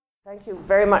Thank you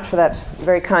very much for that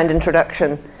very kind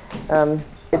introduction.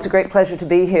 It's a great pleasure to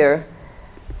be here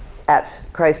at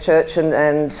Christ Church and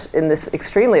in this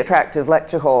extremely attractive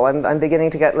lecture hall. I'm beginning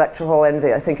to get lecture hall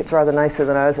envy. I think it's rather nicer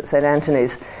than ours at St.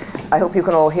 Anthony's. I hope you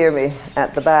can all hear me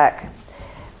at the back.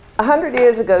 100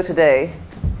 years ago today,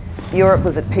 Europe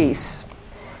was at peace.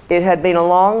 It had been a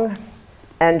long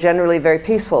and generally very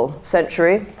peaceful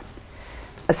century,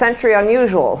 a century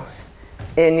unusual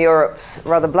in Europe's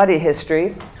rather bloody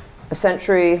history, a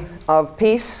century of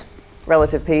peace,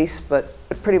 relative peace, but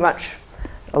pretty much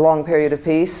a long period of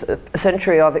peace, a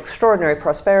century of extraordinary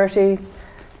prosperity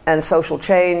and social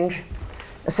change,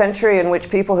 a century in which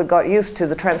people had got used to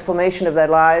the transformation of their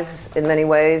lives in many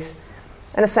ways,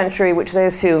 and a century which they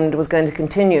assumed was going to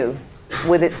continue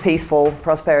with its peaceful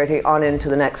prosperity on into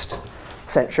the next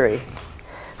century.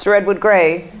 Sir Edward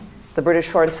Grey, the British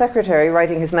Foreign Secretary,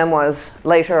 writing his memoirs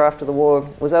later after the war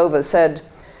was over, said,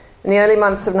 "In the early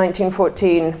months of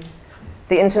 1914,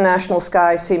 the international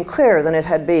sky seemed clearer than it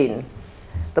had been.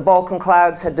 The Balkan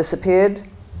clouds had disappeared.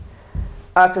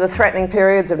 After the threatening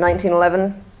periods of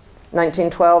 1911,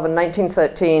 1912, and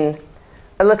 1913,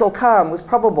 a little calm was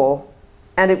probable,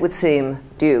 and it would seem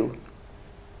due."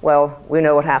 Well, we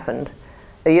know what happened.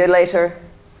 A year later,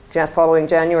 following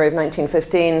January of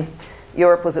 1915,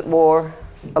 Europe was at war,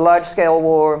 a large-scale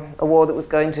war, a war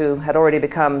that had already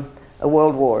become a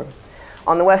world war.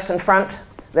 On the Western Front,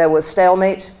 there was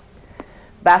stalemate.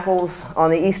 Battles on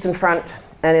the Eastern Front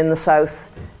and in the South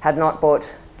had not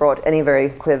brought any very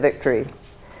clear victory.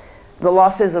 The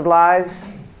losses of lives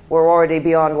were already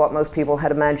beyond what most people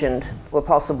had imagined were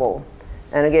possible.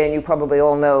 And again, you probably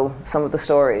all know some of the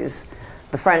stories.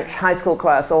 The French high school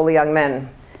class, all the young men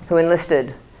who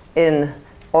enlisted in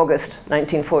August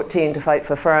 1914 to fight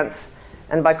for France,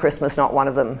 and by Christmas, not one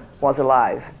of them was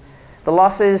alive. The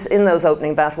losses in those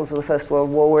opening battles of the First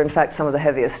World War were in fact some of the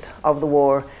heaviest of the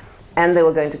war, and they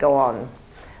were going to go on.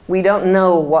 We don't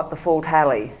know what the full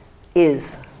tally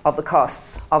is of the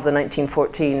costs of the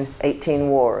 1914-18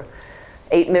 war.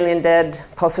 8 million dead,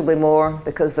 possibly more,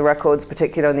 because the records,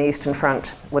 particularly on the Eastern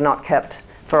Front, were not kept,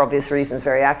 for obvious reasons,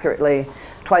 very accurately.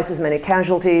 Twice as many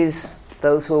casualties,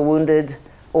 those who were wounded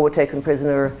or were taken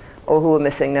prisoner or who were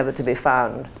missing, never to be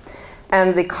found.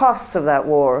 And the costs of that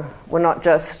war were not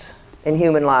just in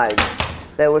human lives.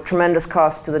 There were tremendous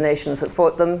costs to the nations that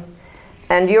fought them.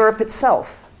 And Europe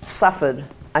itself suffered,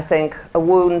 I think, a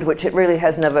wound which it really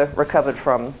has never recovered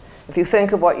from. If you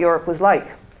think of what Europe was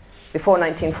like before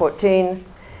 1914,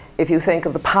 if you think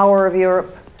of the power of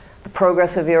Europe, the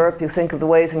progress of Europe, you think of the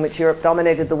ways in which Europe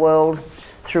dominated the world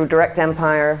through direct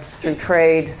empire, through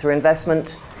trade, through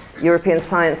investment. European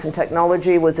science and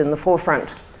technology was in the forefront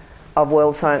of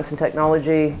world science and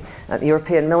technology.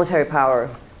 European military power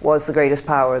was the greatest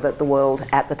power that the world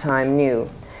at the time knew.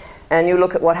 And you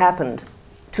look at what happened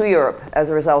to Europe as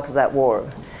a result of that war.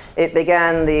 It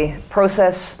began the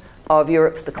process of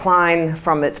Europe's decline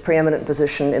from its preeminent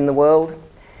position in the world.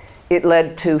 It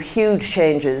led to huge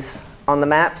changes on the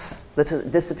maps, the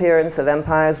disappearance of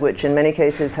empires, which in many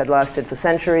cases had lasted for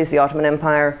centuries. The Ottoman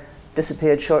Empire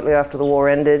disappeared shortly after the war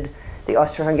ended. The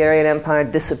Austro-Hungarian Empire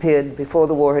disappeared before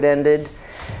the war had ended.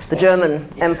 The German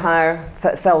Empire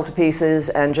fell to pieces,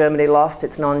 and Germany lost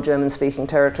its non-German speaking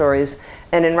territories.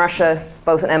 And in Russia,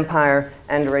 both an empire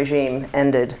and a regime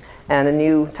ended, and a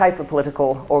new type of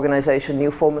political organization,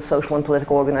 new form of social and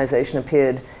political organization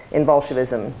appeared in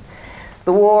Bolshevism.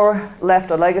 The war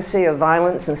left a legacy of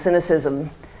violence and cynicism,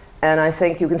 and I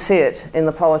think you can see it in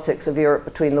the politics of Europe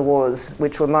between the wars,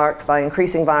 which were marked by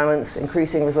increasing violence,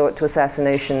 increasing resort to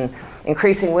assassination,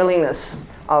 increasing willingness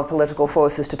of political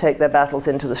forces to take their battles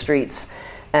into the streets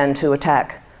and to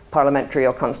attack parliamentary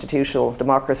or constitutional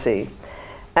democracy.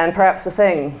 And perhaps the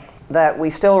thing that we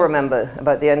still remember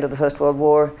about the end of the First World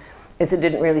War is it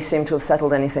didn't really seem to have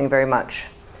settled anything very much.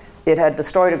 It had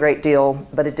destroyed a great deal,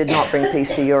 but it did not bring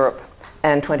peace to Europe.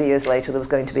 And 20 years later, there was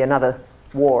going to be another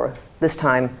war, this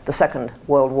time the Second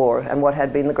World War. And what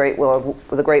had been the Great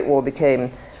War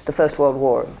became the First World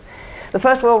War. The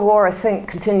First World War, I think,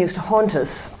 continues to haunt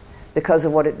us because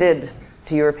of what it did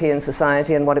to European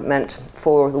society and what it meant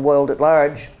for the world at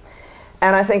large.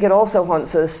 And I think it also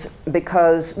haunts us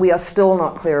because we are still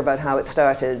not clear about how it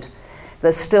started.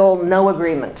 There's still no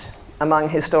agreement among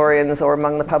historians or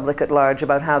among the public at large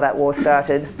about how that war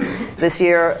started. This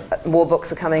year, more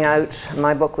books are coming out.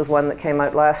 My book was one that came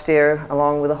out last year,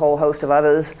 along with a whole host of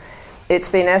others. It's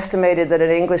been estimated that in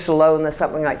English alone, there's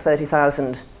something like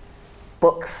 30,000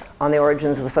 books on the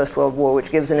origins of the First World War, which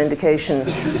gives an indication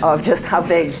of just how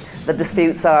big the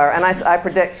disputes are. And I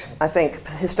predict, I think,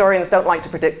 historians don't like to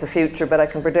predict the future, but I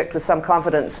can predict with some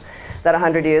confidence that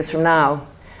 100 years from now,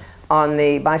 on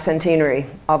the bicentenary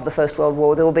of the First World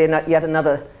War, there will be yet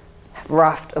another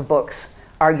raft of books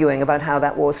arguing about how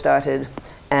that war started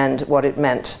and what it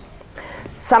meant.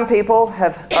 Some people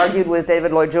have argued with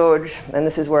David Lloyd George, and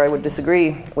this is where I would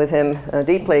disagree with him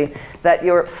deeply, that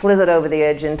Europe slithered over the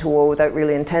edge into war without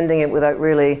really intending it, without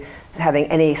really having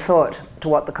any thought to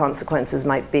what the consequences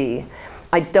might be.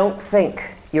 I don't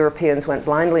think Europeans went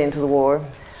blindly into the war.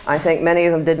 I think many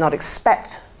of them did not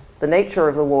expect the nature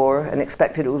of the war and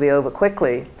expected it would be over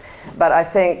quickly. But I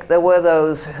think there were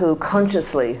those who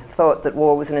consciously thought that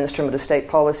war was an instrument of state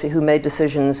policy, who made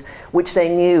decisions which they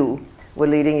knew were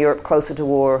leading Europe closer to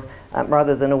war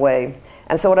rather than away.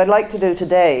 And so what I'd like to do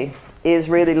today is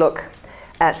really look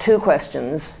at two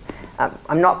questions.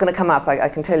 I'm not going to come up, I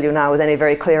can tell you now, with any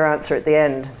very clear answer at the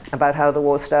end about how the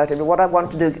war started. But what I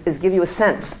want to do is give you a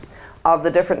sense of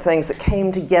the different things that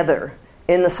came together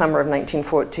in the summer of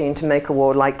 1914 to make a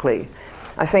war likely.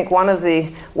 I think one of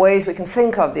the ways we can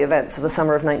think of the events of the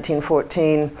summer of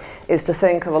 1914 is to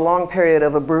think of a long period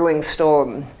of a brewing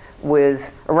storm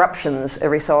with eruptions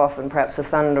every so often, perhaps of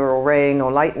thunder or rain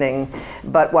or lightning.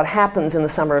 But what happens in the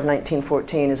summer of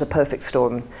 1914 is a perfect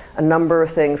storm. A number of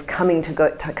things coming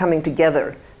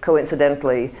together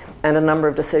coincidentally, and a number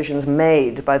of decisions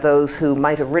made by those who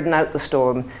might have ridden out the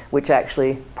storm, which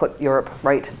actually put Europe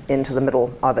right into the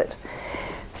middle of it.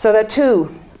 So there are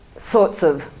two sorts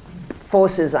of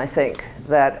forces, I think,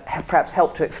 that perhaps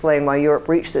help to explain why Europe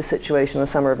reached this situation in the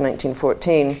summer of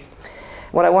 1914.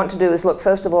 What I want to do is look,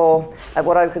 first of all, at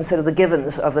what I would consider the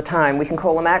givens of the time. We can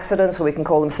call them accidents, or we can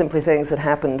call them simply things that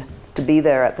happened to be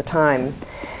there at the time.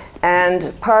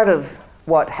 And part of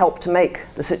what helped to make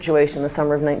the situation in the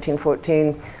summer of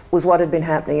 1914 was what had been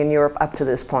happening in Europe up to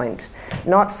this point.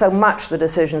 Not so much the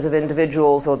decisions of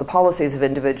individuals or the policies of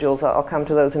individuals, I'll come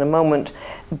to those in a moment,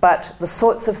 but the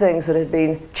sorts of things that had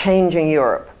been changing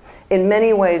Europe. In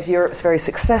many ways, Europe's very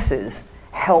successes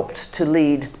helped to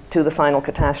lead to the final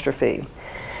catastrophe.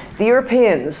 The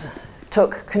Europeans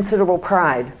took considerable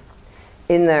pride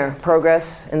in their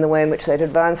progress, in the way in which they'd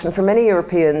advanced, and for many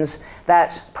Europeans,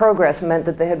 that progress meant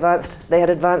that they had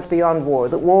advanced beyond war,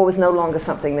 that war was no longer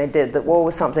something they did, that war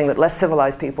was something that less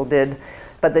civilized people did,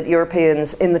 but that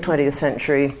Europeans in the 20th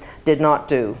century did not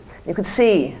do. You could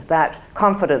see that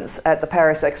confidence at the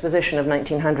Paris Exposition of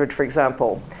 1900, for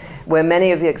example, where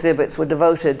many of the exhibits were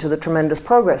devoted to the tremendous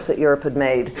progress that Europe had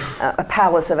made. A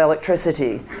palace of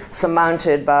electricity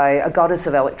surmounted by a goddess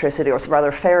of electricity, or rather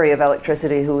a fairy of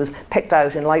electricity who was picked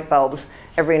out in light bulbs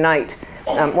every night.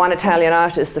 One Italian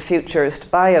artist, the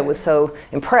futurist Bayer, was so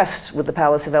impressed with the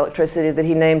Palace of Electricity that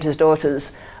he named his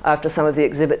daughters after some of the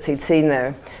exhibits he'd seen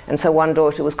there. And so one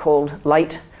daughter was called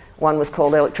Light, one was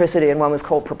called Electricity, and one was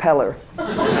called Propeller.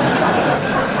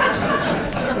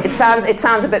 It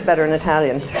sounds a bit better in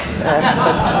Italian,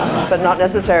 but not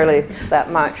necessarily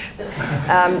that much.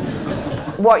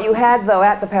 What you had, though,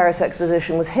 at the Paris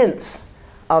Exposition was hints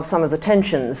of some of the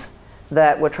tensions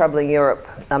that were troubling Europe,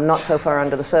 not so far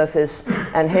under the surface,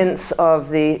 and hints of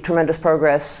the tremendous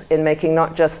progress in making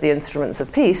not just the instruments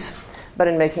of peace, but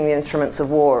in making the instruments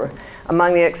of war.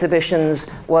 Among the exhibitions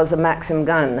was a Maxim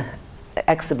gun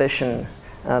exhibition,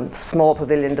 small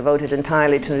pavilion devoted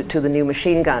entirely to the new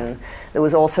machine gun. There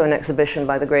was also an exhibition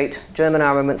by the great German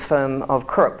armaments firm of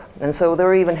Krupp. And so there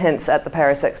were even hints at the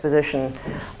Paris Exposition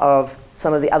of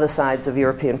some of the other sides of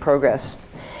European progress.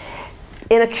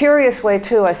 In a curious way,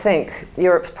 too, I think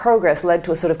Europe's progress led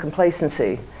to a sort of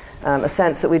complacency, a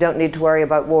sense that we don't need to worry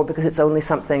about war because it's only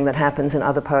something that happens in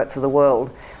other parts of the world.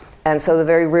 And so the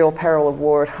very real peril of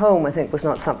war at home, I think, was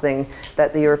not something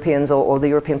that the Europeans or the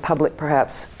European public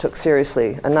perhaps took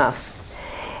seriously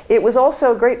enough. It was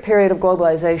also a great period of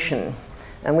globalization.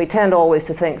 And we tend always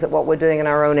to think that what we're doing in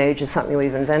our own age is something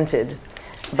we've invented.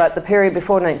 But the period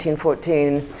before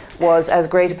 1914 was as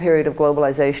great a period of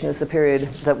globalization as the period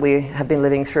that we have been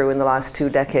living through in the last 2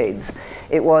 decades.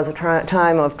 It was a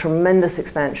time of tremendous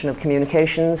expansion of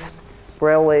communications,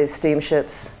 railways,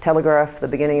 steamships, telegraph, the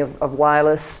beginning of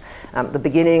wireless, the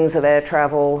beginnings of air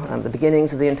travel, the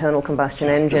beginnings of the internal combustion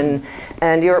engine,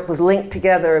 and Europe was linked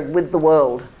together with the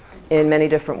world in many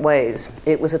different ways.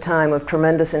 It was a time of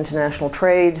tremendous international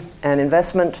trade and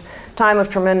investment, time of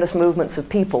tremendous movements of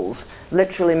peoples.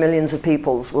 Literally millions of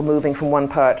peoples were moving from one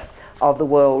part of the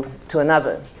world to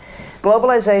another.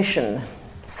 Globalization,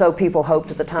 so people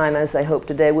hoped at the time, as they hope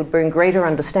today, would bring greater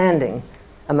understanding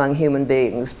among human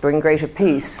beings, bring greater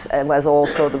peace, as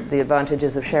also the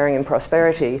advantages of sharing in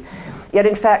prosperity. Yet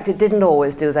in fact it didn't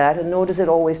always do that, and nor does it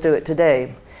always do it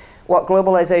today. What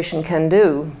globalization can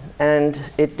do, and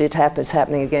it is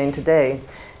happening again today,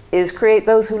 is create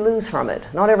those who lose from it.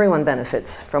 Not everyone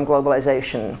benefits from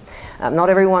globalization. Not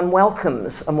everyone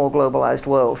welcomes a more globalized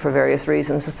world for various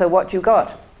reasons. So what you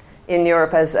got in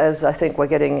Europe, as I think we're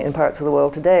getting in parts of the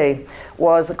world today,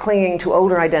 was a clinging to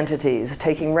older identities,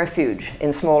 taking refuge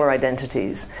in smaller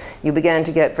identities. You began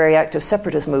to get very active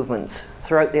separatist movements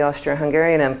throughout the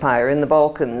Austro-Hungarian Empire, in the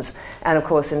Balkans, and of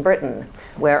course in Britain,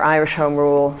 where Irish Home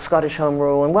Rule, Scottish Home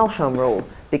Rule, and Welsh Home Rule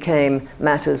became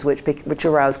matters which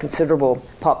aroused considerable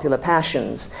popular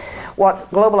passions.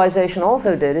 What globalization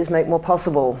also did is make more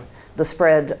possible the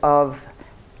spread of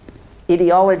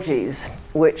ideologies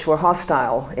which were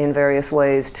hostile in various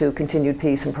ways to continued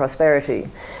peace and prosperity.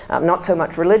 Not so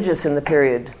much religious in the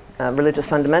period, religious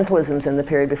fundamentalisms in the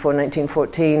period before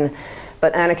 1914,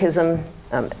 but anarchism,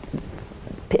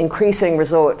 increasing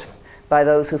resort by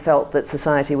those who felt that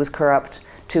society was corrupt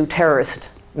to terrorist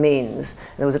means.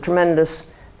 There was a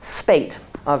tremendous spate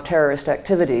of terrorist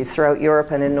activities throughout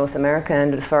Europe and in North America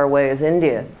and as far away as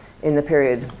India in the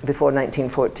period before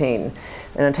 1914.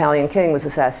 An Italian king was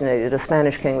assassinated, a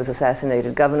Spanish king was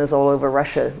assassinated, governors all over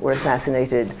Russia were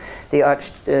assassinated. The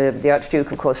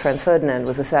Archduke, of course, Franz Ferdinand,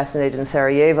 was assassinated in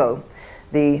Sarajevo.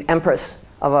 The Empress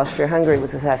of Austria-Hungary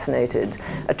was assassinated.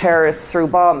 A terrorist threw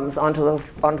bombs onto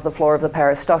the floor of the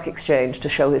Paris Stock Exchange to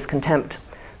show his contempt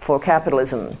for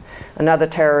capitalism. Another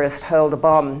terrorist hurled a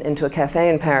bomb into a cafe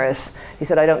in Paris. He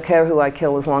said, "I don't care who I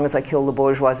kill as long as I kill the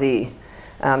bourgeoisie."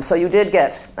 So you did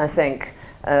get, I think,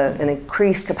 an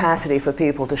increased capacity for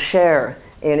people to share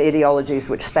in ideologies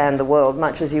which span the world,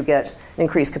 much as you get an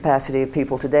increased capacity of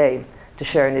people today to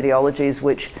share in ideologies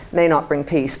which may not bring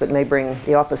peace but may bring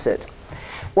the opposite.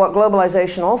 What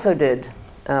globalization also did,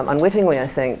 unwittingly I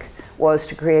think, was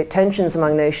to create tensions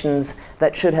among nations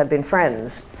that should have been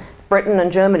friends. Britain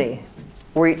and Germany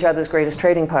were each other's greatest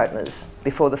trading partners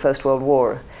before the First World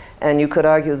War. And you could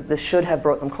argue that this should have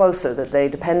brought them closer, that they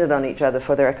depended on each other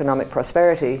for their economic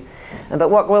prosperity.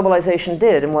 But what globalization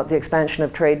did, and what the expansion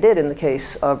of trade did in the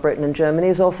case of Britain and Germany,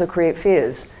 is also create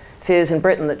fears. Fears in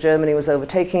Britain that Germany was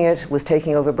overtaking it, was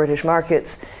taking over British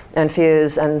markets, and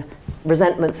fears and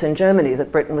resentments in Germany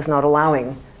that Britain was not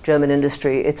allowing German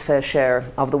industry its fair share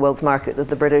of the world's market, that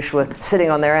the British were sitting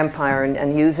on their empire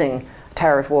and using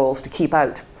tariff walls to keep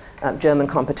out German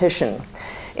competition.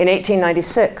 In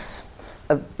 1896,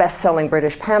 a best-selling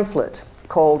British pamphlet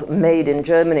called Made in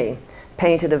Germany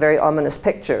painted a very ominous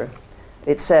picture.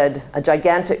 It said, "A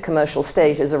gigantic commercial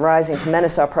state is arising to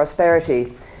menace our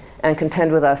prosperity and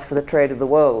contend with us for the trade of the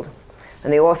world."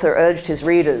 And the author urged his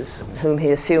readers, whom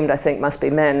he assumed, I think, must be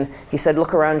men, he said,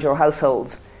 "Look around your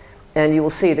households and you will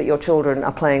see that your children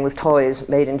are playing with toys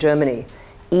made in Germany.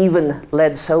 Even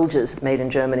lead soldiers made in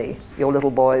Germany, your little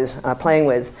boys are playing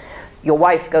with. Your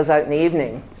wife goes out in the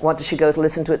evening. What does she go to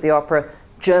listen to at the opera?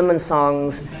 German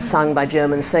songs sung by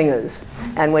German singers.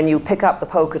 And when you pick up the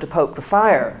poker to poke the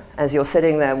fire, as you're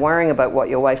sitting there worrying about what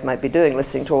your wife might be doing,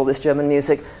 listening to all this German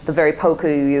music, the very poker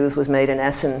you use was made in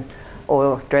Essen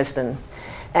or Dresden.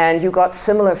 And you got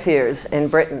similar fears in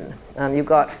Britain. You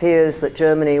got fears that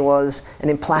Germany was an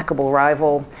implacable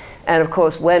rival. And of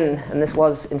course, when, and this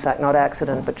was in fact not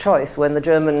accident but choice, when the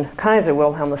German Kaiser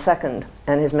Wilhelm II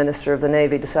and his Minister of the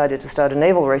Navy decided to start a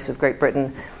naval race with Great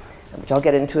Britain, which I'll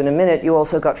get into in a minute, you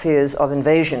also got fears of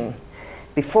invasion.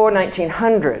 Before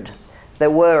 1900, there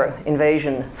were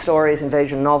invasion stories,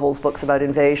 invasion novels, books about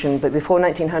invasion, but before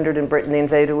 1900 in Britain, the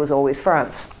invader was always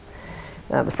France.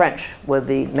 The French were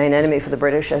the main enemy for the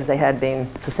British, as they had been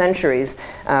for centuries.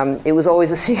 It was always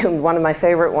assumed, one of my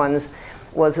favorite ones,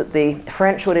 was that the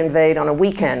French would invade on a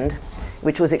weekend,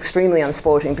 which was extremely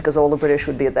unsporting because all the British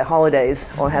would be at their holidays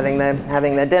or having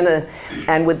their dinner,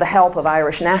 and with the help of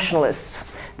Irish nationalists,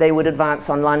 they would advance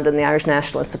on London. The Irish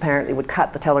nationalists apparently would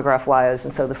cut the telegraph wires,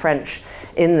 and so the French,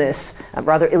 in this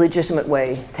rather illegitimate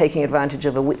way, taking advantage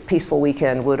of a peaceful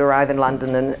weekend, would arrive in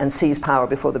London and seize power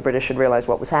before the British had realized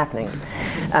what was happening.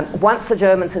 Once the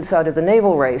Germans had started the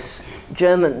naval race,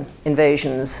 German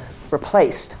invasions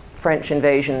replaced French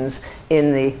invasions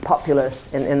in the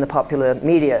popular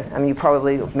media. I mean,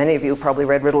 many of you probably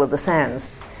read Riddle of the Sands,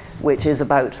 which is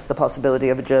about the possibility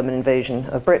of a German invasion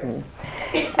of Britain.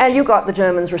 And you got the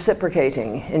Germans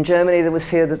reciprocating. In Germany, there was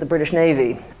fear that the British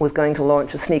Navy was going to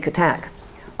launch a sneak attack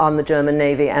on the German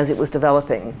Navy as it was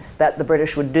developing, that the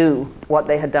British would do what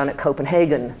they had done at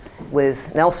Copenhagen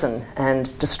with Nelson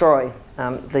and destroy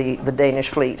the Danish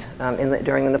fleet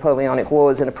during the Napoleonic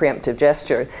Wars in a preemptive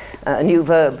gesture. A new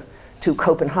verb, to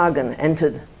Copenhagen,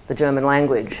 entered the German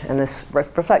language, and this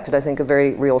reflected, I think, a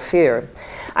very real fear.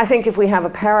 I think if we have a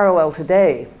parallel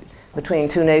today between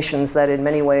two nations that in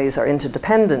many ways are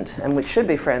interdependent and which should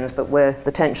be friends, but where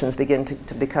the tensions begin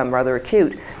to become rather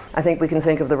acute, I think we can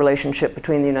think of the relationship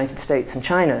between the United States and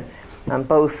China,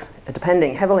 both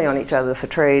depending heavily on each other for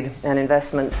trade and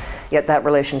investment, yet that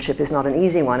relationship is not an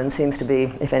easy one and seems to be,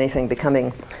 if anything,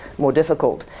 becoming more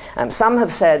difficult. Some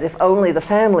have said if only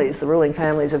the ruling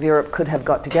families of Europe could have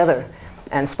got together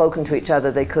and spoken to each other,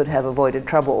 they could have avoided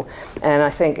trouble. And I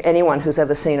think anyone who's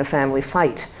ever seen a family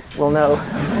fight will know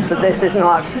that this is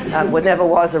not, never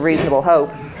was a reasonable hope.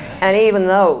 And even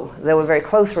though there were very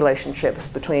close relationships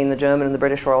between the German and the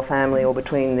British royal family, or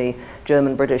between the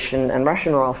German, British, and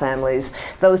Russian royal families,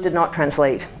 those did not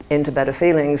translate into better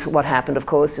feelings. What happened, of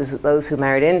course, is that those who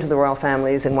married into the royal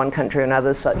families in one country or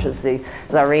another, such as the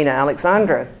Tsarina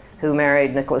Alexandra, who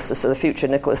married the future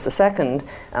Nicholas II,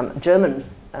 German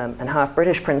and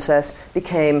half-British princess,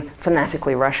 became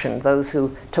fanatically Russian. Those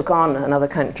who took on another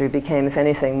country became, if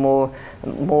anything, more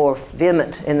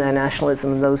vehement in their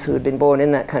nationalism than those who had been born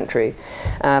in that country.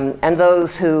 And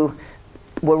those who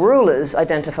were rulers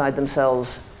identified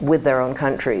themselves with their own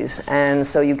countries. And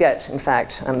so you get, in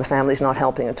fact, the families not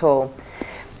helping at all.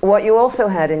 What you also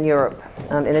had in Europe,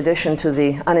 in addition to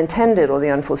the unintended or the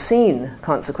unforeseen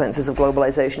consequences of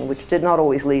globalization, which did not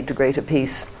always lead to greater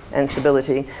peace and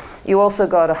stability, you also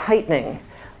got a heightening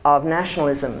of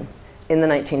nationalism in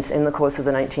the course of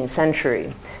the 19th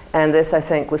century. And this, I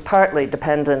think, was partly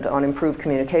dependent on improved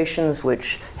communications,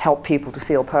 which helped people to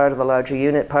feel part of a larger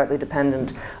unit, partly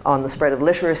dependent on the spread of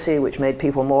literacy, which made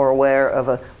people more aware of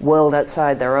a world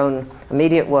outside their own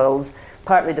immediate worlds,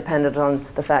 partly dependent on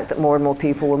the fact that more and more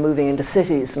people were moving into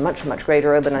cities, much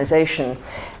greater urbanization.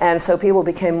 And so people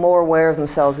became more aware of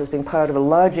themselves as being part of a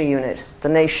larger unit, the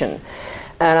nation.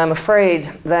 And I'm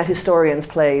afraid that historians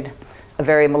played a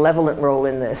very malevolent role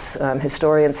in this.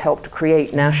 Historians helped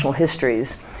create national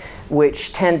histories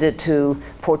which tended to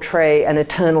portray an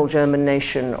eternal German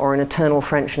nation, or an eternal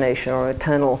French nation, or an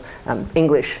eternal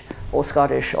English or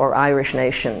Scottish or Irish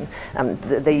nation.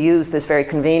 They used this very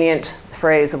convenient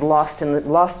phrase of lost in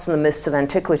the mists of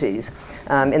antiquities.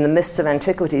 In the mists of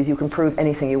antiquities, you can prove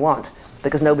anything you want,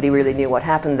 because nobody really knew what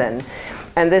happened then.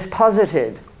 And this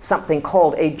posited something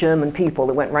called a German people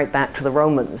that went right back to the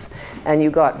Romans. And you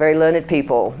got very learned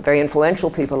people, very influential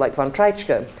people like von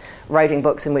Treitschke, writing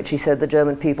books in which he said the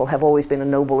German people have always been a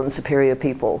noble and superior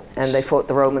people, and they fought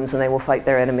the Romans and they will fight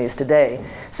their enemies today.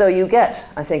 So you get,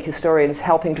 I think, historians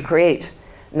helping to create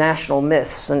national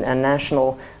myths and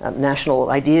national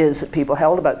ideas that people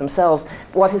held about themselves.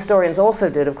 What historians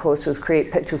also did, of course, was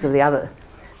create pictures of the other.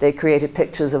 They created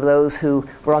pictures of those who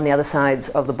were on the other sides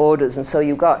of the borders. And so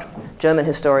you got German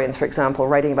historians, for example,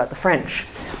 writing about the French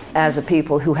as a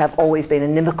people who have always been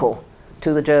inimical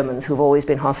to the Germans, who've always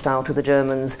been hostile to the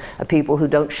Germans, a people who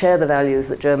don't share the values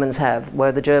that Germans have,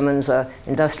 where the Germans are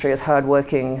industrious,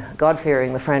 hardworking,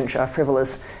 God-fearing, the French are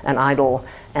frivolous and idle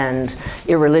and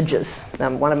irreligious.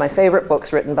 One of my favorite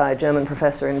books, written by a German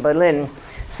professor in Berlin,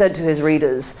 said to his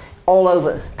readers, all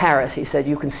over Paris, he said,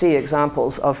 you can see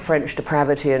examples of French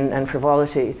depravity and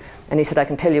frivolity. And he said, I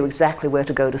can tell you exactly where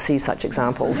to go to see such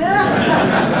examples.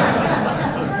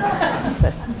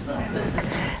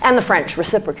 And the French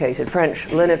reciprocated, French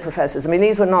learned professors. I mean,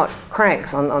 these were not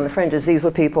cranks on the fringes. These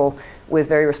were people with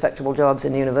very respectable jobs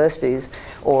in universities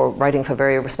or writing for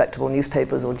very respectable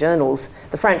newspapers or journals.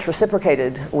 The French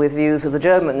reciprocated with views of the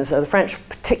Germans. The French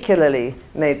particularly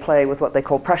made play with what they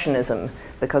call Prussianism,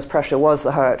 because Prussia was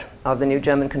the heart of the new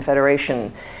German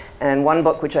Confederation. And one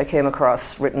book which I came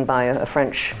across, written by a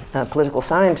French political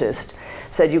scientist,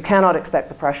 said you cannot expect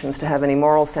the Prussians to have any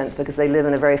moral sense because they live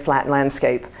in a very flat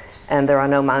landscape, and there are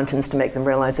no mountains to make them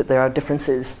realize that there are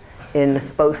differences in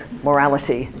both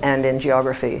morality and in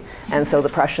geography. And so the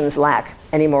Prussians lack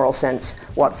any moral sense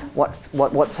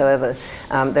whatsoever.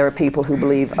 There are people who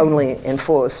believe only in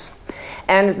force.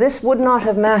 And this would not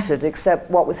have mattered, except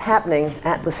what was happening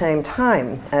at the same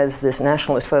time as this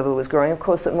nationalist fervor was growing. Of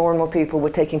course, that more and more people were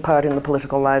taking part in the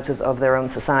political lives of their own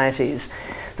societies.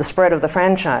 The spread of the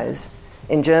franchise.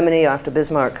 In Germany, after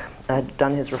Bismarck had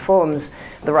done his reforms,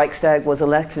 the Reichstag was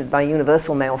elected by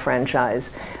universal male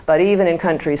franchise. But even in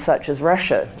countries such as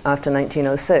Russia, after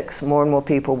 1906, more and more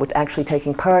people were actually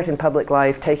taking part in public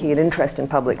life, taking an interest in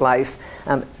public life,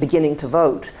 beginning to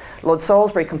vote. Lord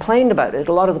Salisbury complained about it.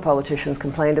 A lot of the politicians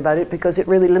complained about it because it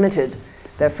really limited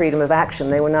their freedom of action.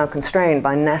 They were now constrained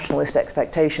by nationalist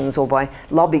expectations or by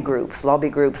lobby groups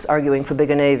arguing for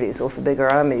bigger navies or for bigger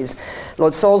armies.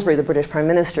 Lord Salisbury, the British Prime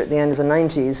Minister at the end of the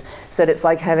 90s, said it's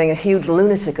like having a huge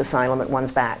lunatic asylum at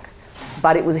one's back.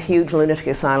 But it was a huge lunatic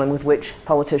asylum with which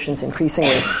politicians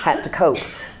increasingly had to cope.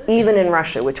 even in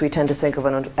Russia, which we tend to think of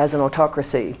as an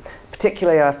autocracy,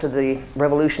 particularly after the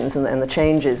revolutions and the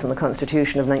changes in the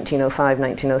constitution of 1905,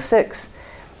 1906,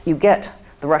 you get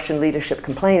the Russian leadership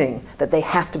complaining that they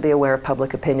have to be aware of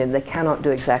public opinion. They cannot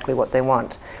do exactly what they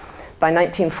want. By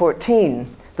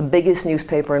 1914, the biggest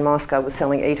newspaper in Moscow was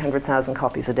selling 800,000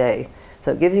 copies a day.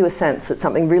 So it gives you a sense that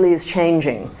something really is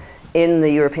changing in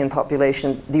the European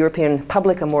population. The European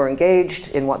public are more engaged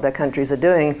in what their countries are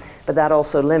doing, but that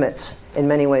also limits, in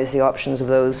many ways, the options of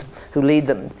those who lead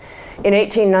them. In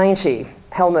 1890,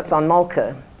 Helmut von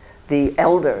Moltke, the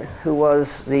elder who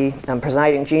was the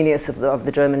presiding genius of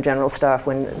the German General Staff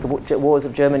when the wars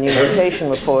of German unification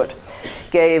were fought,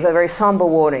 gave a very somber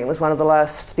warning. It was one of the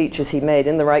last speeches he made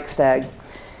in the Reichstag.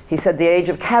 He said, "The age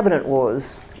of cabinet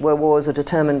wars, where wars are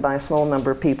determined by a small number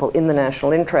of people in the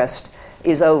national interest,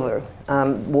 is over.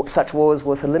 Such wars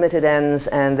were for limited ends,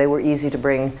 and they were easy to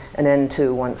bring an end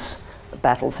to once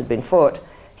battles had been fought."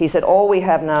 He said, "All we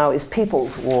have now is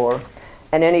people's war,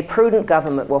 and any prudent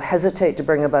government will hesitate to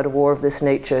bring about a war of this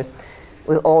nature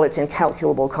with all its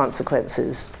incalculable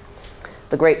consequences.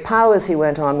 The great powers," he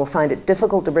went on, "will find it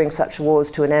difficult to bring such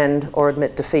wars to an end or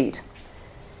admit defeat.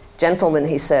 Gentlemen,"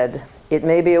 he said, "it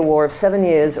may be a war of 7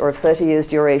 years or of 30 years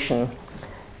duration,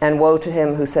 and woe to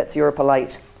him who sets Europe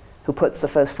alight, who puts the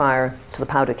first fire to the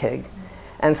powder keg."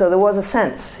 And so there was a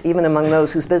sense, even among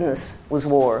those whose business was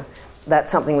war, that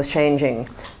something was changing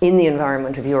in the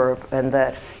environment of Europe, and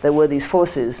that there were these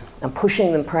forces and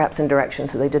pushing them perhaps in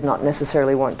directions that they did not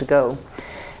necessarily want to go.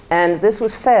 And this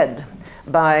was fed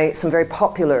by some very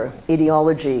popular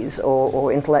ideologies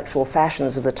or intellectual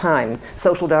fashions of the time.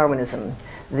 Social Darwinism,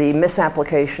 the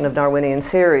misapplication of Darwinian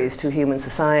theories to human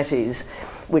societies,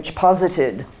 which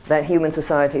posited that human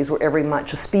societies were every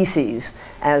much a species,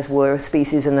 as were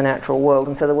species in the natural world.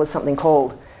 And so there was something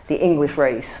called the English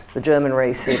race, the German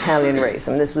race, the Italian race.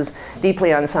 I mean, this was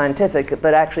deeply unscientific,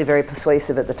 but actually very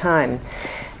persuasive at the time.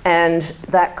 And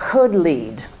that could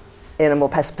lead in a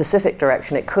more specific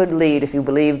direction. It could lead, if you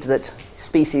believed that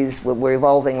species were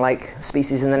evolving like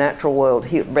species in the natural world,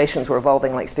 rations were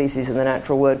evolving like species in the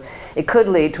natural world, it could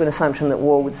lead to an assumption that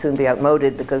war would soon be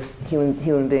outmoded because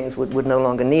human beings would no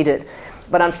longer need it.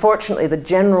 But unfortunately, the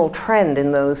general trend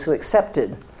in those who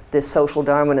accepted this social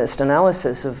Darwinist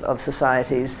analysis of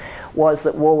societies was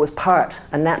that war was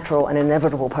a natural and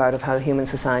inevitable part of how human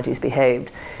societies behaved,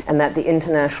 and that the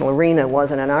international arena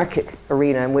was an anarchic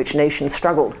arena in which nations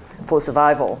struggled for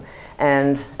survival.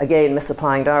 And again,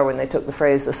 misapplying Darwin, they took the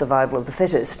phrase "the survival of the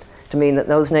fittest" to mean that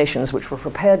those nations which were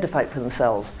prepared to fight for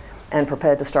themselves and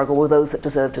prepared to struggle were those that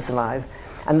deserved to survive.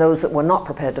 And those that were not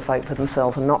prepared to fight for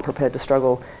themselves and not prepared to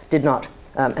struggle did not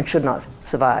and should not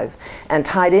survive. And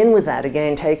tied in with that,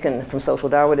 again taken from social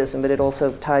Darwinism, but it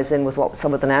also ties in with what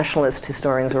some of the nationalist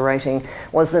historians were writing,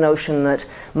 was the notion that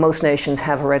most nations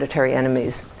have hereditary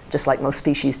enemies, just like most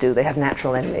species do. They have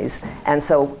natural enemies, and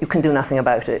so you can do nothing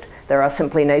about it. There are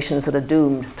simply nations that are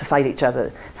doomed to fight each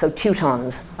other. So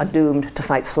Teutons are doomed to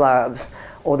fight Slavs,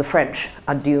 or the French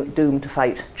are doomed to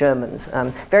fight Germans.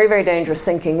 Very, very dangerous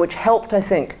thinking, which helped, I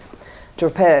think, to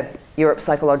prepare Europe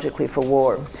psychologically for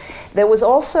war. There was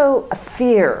also a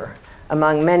fear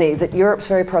among many that Europe's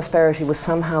very prosperity was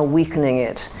somehow weakening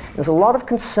it. There's a lot of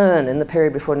concern in the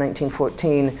period before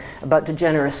 1914 about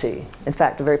degeneracy. In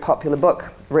fact, a very popular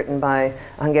book written by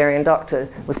a Hungarian doctor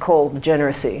was called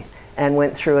Degeneracy and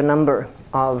went through a number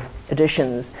of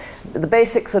editions. The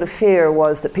basic sort of fear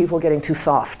was that people were getting too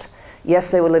soft.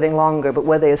 Yes, they were living longer, but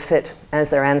were they as fit as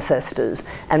their ancestors?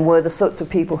 And were the sorts of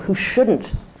people who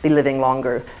shouldn't be living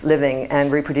longer, living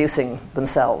and reproducing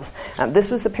themselves? This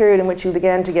was the period in which you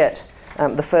began to get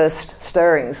the first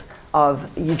stirrings of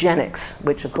eugenics,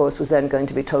 which of course was then going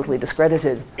to be totally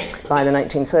discredited by the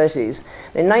 1930s.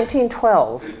 In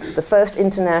 1912, the first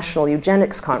international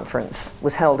eugenics conference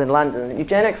was held in London.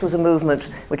 Eugenics was a movement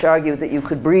which argued that you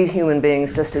could breed human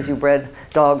beings just as you bred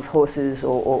dogs, horses,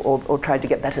 or tried to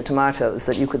get better tomatoes,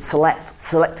 that you could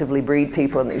selectively breed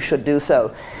people and that you should do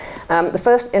so. The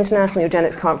first international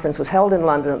eugenics conference was held in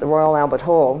London at the Royal Albert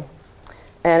Hall,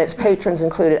 and its patrons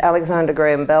included Alexander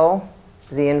Graham Bell,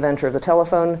 the inventor of the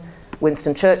telephone,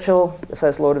 Winston Churchill, the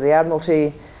First Lord of the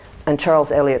Admiralty, and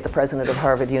Charles Eliot, the president of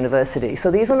Harvard University. So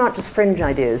these were not just fringe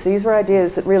ideas. These were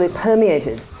ideas that really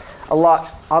permeated a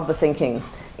lot of the thinking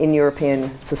in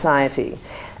European society.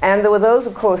 And there were those,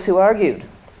 of course, who argued,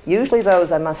 usually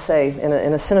those, I must say, in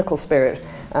a cynical spirit,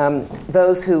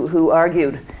 those who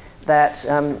argued that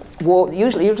war,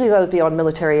 usually those beyond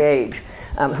military age,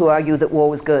 who argued that war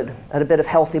was good, that a bit of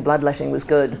healthy bloodletting was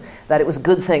good, that it was a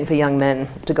good thing for young men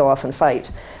to go off and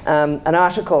fight. An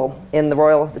article in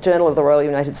the Journal of the Royal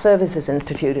United Services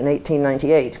Institute in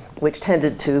 1898, which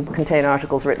tended to contain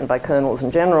articles written by colonels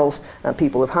and generals,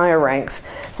 people of higher ranks,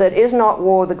 said, "Is not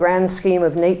war the grand scheme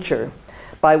of nature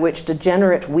by which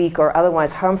degenerate, weak, or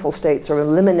otherwise harmful states are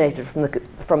eliminated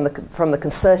from the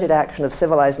concerted action of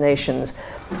civilized nations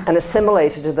and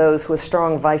assimilated to those who are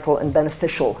strong, vital, and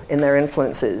beneficial in their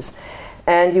influences?"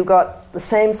 And you got the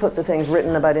same sorts of things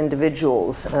written about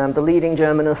individuals. The leading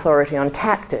German authority on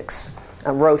tactics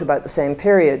wrote about the same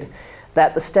period,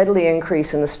 that the steadily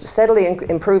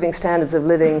improving standards of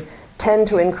living tend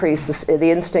to increase the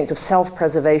instinct of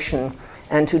self-preservation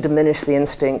and to diminish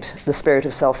the spirit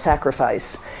of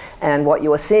self-sacrifice. And what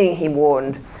you are seeing, he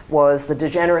warned, was the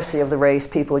degeneracy of the race.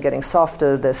 People are getting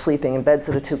softer, they're sleeping in beds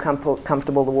that are too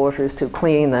comfortable, the water is too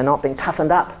clean, they're not being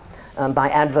toughened up by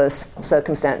adverse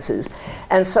circumstances.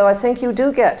 And so I think you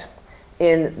do get,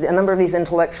 in a number of these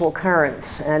intellectual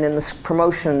currents and in the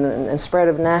promotion and spread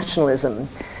of nationalism,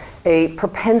 a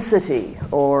propensity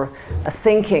or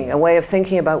a way of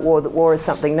thinking about war, that war is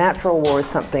something natural, war is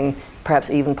something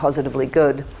perhaps even positively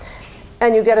good.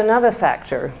 And you get another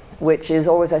factor, which is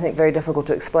always, I think, very difficult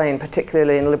to explain,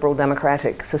 particularly in liberal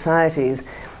democratic societies,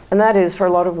 and that is, for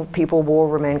a lot of people, war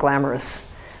remained glamorous.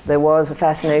 There was a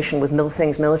fascination with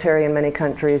things military in many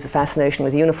countries, a fascination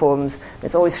with uniforms.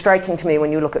 It's always striking to me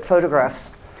when you look at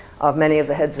photographs of many of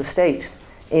the heads of state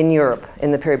in Europe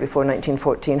in the period before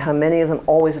 1914, how many of them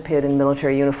always appeared in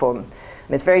military uniform.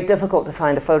 And it's very difficult to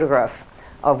find a photograph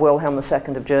of Wilhelm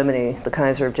II of Germany, the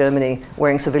Kaiser of Germany,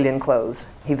 wearing civilian clothes.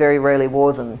 He very rarely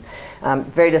wore them.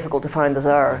 Very difficult to find the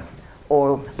Tsar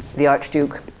or the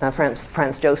Archduke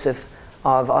Franz Joseph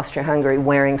of Austria-Hungary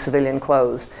wearing civilian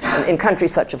clothes. And in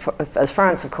countries such as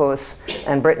France, of course,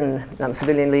 and Britain,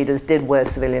 civilian leaders did wear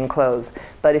civilian clothes.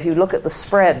 But if you look at the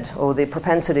spread or the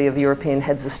propensity of European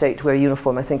heads of state to wear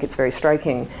uniform, I think it's very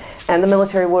striking. And the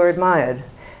military were admired.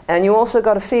 And you also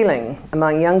got a feeling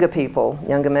among younger people,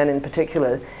 younger men in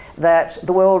particular, that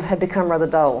the world had become rather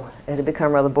dull. It had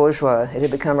become rather bourgeois. It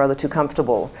had become rather too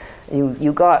comfortable.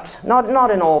 You got, not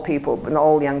in all people, but in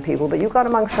all young people, but you got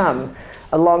among some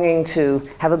a longing to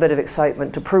have a bit of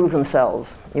excitement, to prove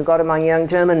themselves. You got among young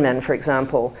German men, for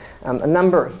example, a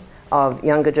number of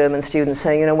younger German students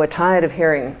saying, we're tired of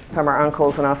hearing from our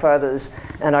uncles and our fathers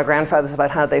and our grandfathers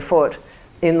about how they fought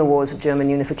in the wars of German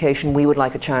unification. We would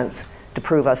like a chance to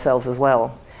prove ourselves as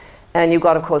well. And you've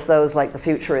got, of course, those like the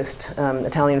futurist,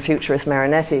 Italian futurist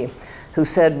Marinetti, who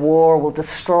said war will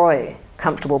destroy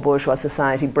comfortable bourgeois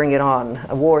society, bring it on.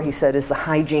 A war, he said, is the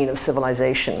hygiene of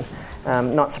civilization.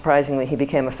 Not surprisingly, he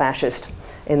became a fascist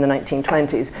in the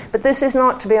 1920s. But this is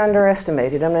not to be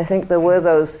underestimated. I mean, I think there were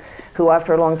those who,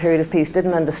 after a long period of peace,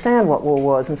 didn't understand what war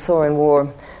was and saw in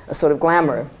war a sort of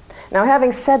glamour. Now,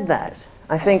 having said that,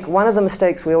 I think one of the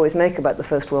mistakes we always make about the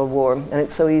First World War, and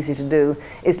it's so easy to do,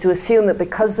 is to assume that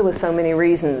because there were so many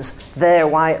reasons there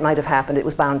why it might have happened, it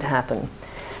was bound to happen.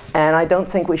 And I don't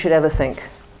think we should ever think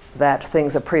that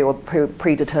things are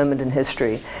predetermined in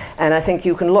history. And I think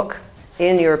you can look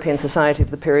in European society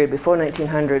of the period before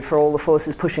 1900 for all the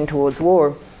forces pushing towards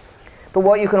war. But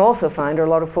what you can also find are a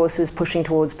lot of forces pushing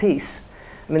towards peace.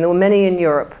 I mean, there were many in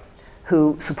Europe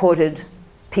who supported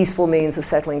peaceful means of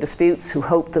settling disputes, who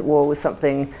hoped that war was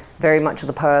something very much of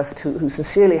the past, who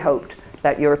sincerely hoped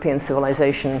that European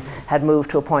civilization had moved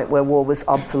to a point where war was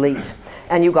obsolete.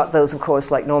 And you got those, of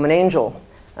course, like Norman Angell,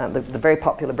 the very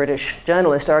popular British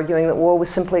journalist, arguing that war was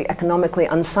simply economically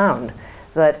unsound,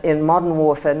 that in modern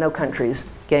warfare no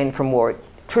countries gain from war.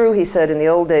 True, he said, in the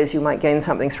old days you might gain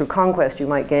something through conquest, you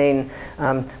might gain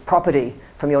property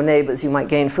from your neighbors, you might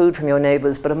gain food from your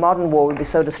neighbors, but a modern war would be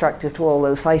so destructive to all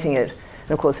those fighting it,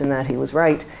 and of course in that he was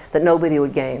right, that nobody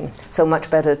would gain. So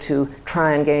much better to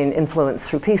try and gain influence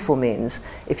through peaceful means.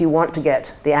 If you want to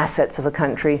get the assets of a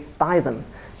country, buy them,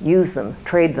 use them,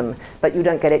 trade them, but you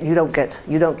don't get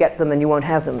them and you won't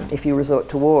have them if you resort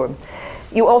to war.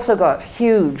 You also got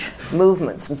huge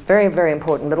movements, very, very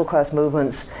important middle-class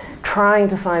movements, trying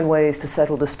to find ways to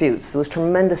settle disputes. There was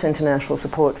tremendous international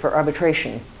support for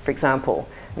arbitration, for example.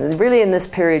 And really in this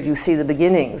period you see the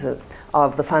beginnings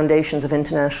of the foundations of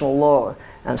international law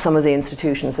and some of the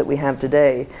institutions that we have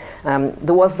today.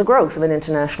 There was the growth of an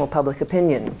international public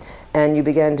opinion, and you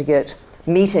began to get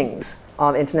meetings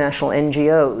of international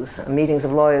NGOs, meetings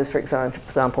of lawyers, for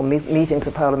example, meetings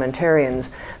of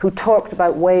parliamentarians who talked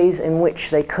about ways in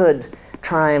which they could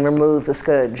try and remove the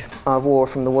scourge of war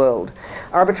from the world.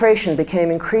 Arbitration became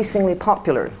increasingly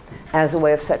popular as a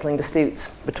way of settling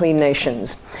disputes between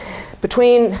nations.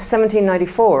 Between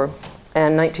 1794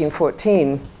 and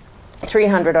 1914,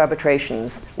 300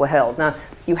 arbitrations were held. Now,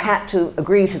 you had to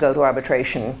agree to go to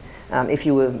arbitration if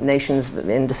you were nations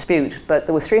in dispute, but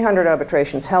there were 300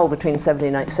 arbitrations held between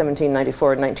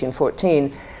 1794 and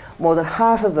 1914. More than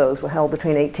half of those were held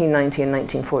between 1890 and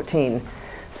 1914.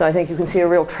 So I think you can see a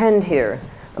real trend here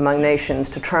among nations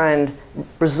to try and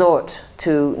resort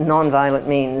to non-violent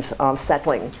means of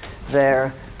settling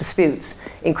their disputes.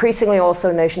 Increasingly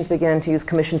also, nations began to use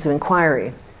commissions of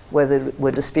inquiry where there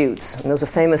were disputes. And there was a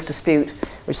famous dispute,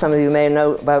 which some of you may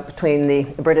know about, between the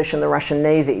British and the Russian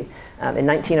Navy. In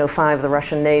 1905, the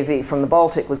Russian Navy from the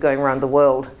Baltic was going around the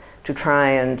world to try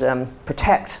and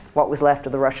protect what was left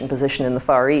of the Russian position in the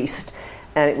Far East.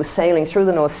 And it was sailing through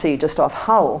the North Sea just off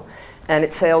Hull, and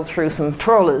it sailed through some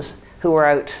trawlers who were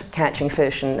out catching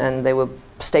fish, and they were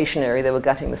stationary, they were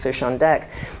gutting the fish on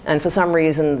deck. And for some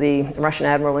reason, the Russian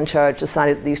admiral in charge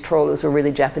decided that these trawlers were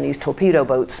really Japanese torpedo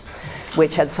boats,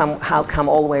 which had somehow come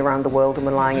all the way around the world and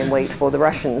were lying in wait for the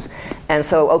Russians. And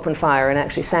so opened fire and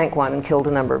actually sank one and killed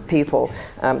a number of people.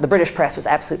 The British press was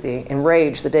absolutely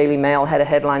enraged. The Daily Mail had a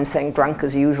headline saying "drunk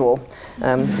as usual,"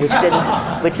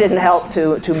 which didn't help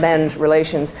to mend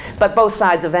relations. But both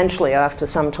sides eventually, after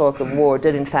some talk of war,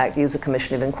 did in fact use a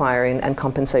commission of inquiry, and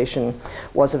compensation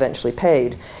was eventually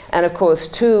paid. And of course,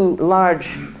 two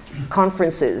large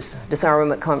conferences,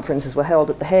 disarmament conferences, were held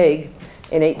at The Hague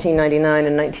in 1899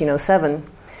 and 1907.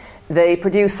 They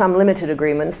produced some limited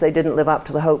agreements. They didn't live up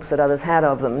to the hopes that others had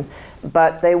of them,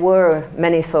 but they were,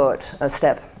 many thought, a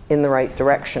step in the right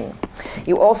direction.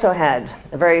 You also had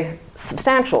a very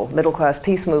substantial middle-class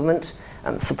peace movement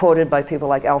supported by people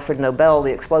like Alfred Nobel,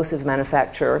 the explosive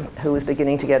manufacturer, who was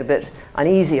beginning to get a bit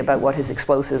uneasy about what his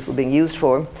explosives were being used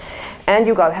for. And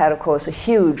you had, of course, a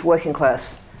huge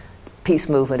working-class peace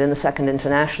movement in the Second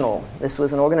International. This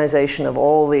was an organization of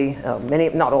all the,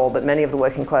 not all, but many of the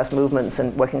working class movements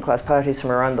and working class parties from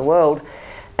around the world.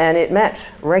 And it met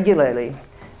regularly.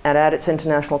 And at its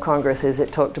international congresses,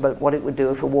 it talked about what it would do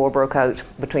if a war broke out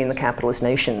between the capitalist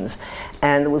nations.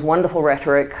 And there was wonderful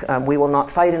rhetoric. We will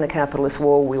not fight in a capitalist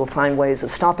war. We will find ways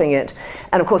of stopping it.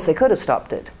 And of course, they could have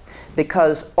stopped it,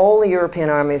 because all the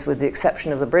European armies, with the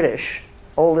exception of the British,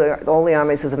 all the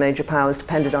armies of the major powers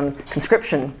depended on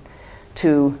conscription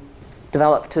to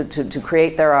develop, to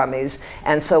create their armies.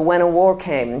 And so when a war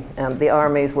came, the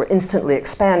armies were instantly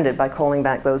expanded by calling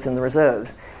back those in the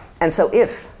reserves. And so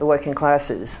if the working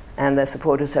classes and their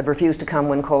supporters had refused to come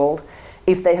when called,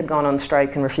 if they had gone on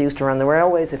strike and refused to run the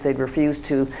railways, if they'd refused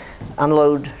to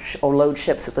unload or load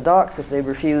ships at the docks, if they'd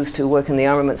refused to work in the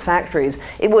armaments factories,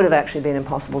 it would have actually been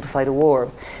impossible to fight a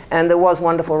war. And there was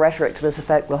wonderful rhetoric to this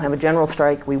effect: we'll have a general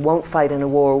strike, we won't fight in a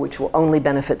war which will only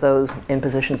benefit those in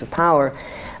positions of power.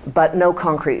 But no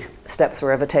concrete steps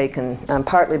were ever taken,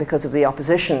 partly because of the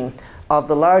opposition of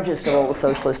the largest of all the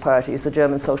socialist parties, the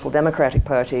German Social Democratic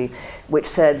Party, which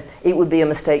said it would be a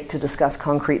mistake to discuss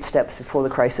concrete steps before the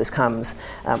crisis comes.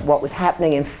 What was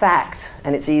happening, in fact,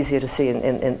 and it's easier to see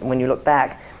when you look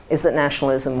back, is that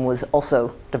nationalism was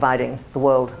also dividing the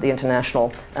world, the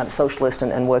international socialist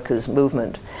and workers'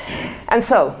 movement. And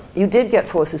so you did get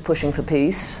forces pushing for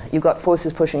peace, you got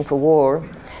forces pushing for war,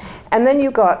 and then you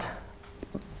got,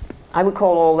 I would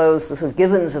call all those the sort of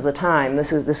givens of the time.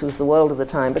 This was the world of the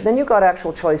time. But then you got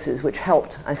actual choices which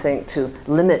helped, I think, to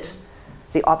limit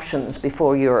the options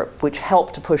before Europe, which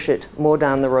helped to push it more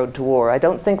down the road to war. I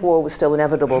don't think war was still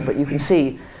inevitable, but you can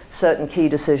see certain key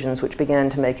decisions which began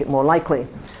to make it more likely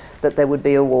that there would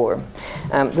be a war.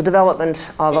 The development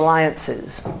of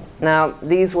alliances. Now,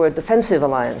 these were defensive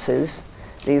alliances.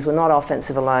 These were not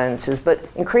offensive alliances, but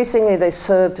increasingly they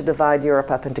served to divide Europe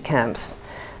up into camps.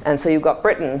 And so you've got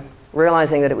Britain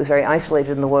realizing that it was very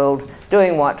isolated in the world,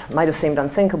 doing what might have seemed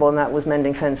unthinkable, and that was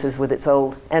mending fences with its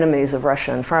old enemies of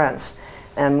Russia and France,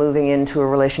 and moving into a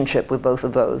relationship with both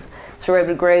of those. Sir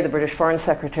Edward Grey, the British Foreign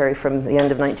Secretary from the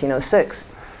end of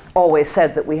 1906, always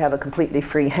said that we have a completely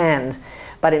free hand,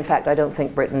 but in fact I don't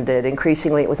think Britain did.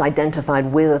 Increasingly it was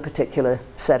identified with a particular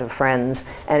set of friends,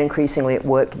 and increasingly it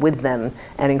worked with them,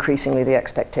 and increasingly the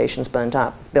expectations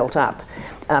built up.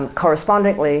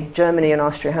 Correspondingly, Germany and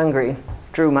Austria-Hungary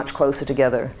drew much closer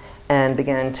together and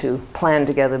began to plan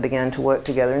together, began to work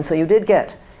together. And so you did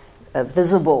get a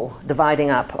visible dividing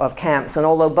up of camps. And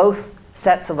although both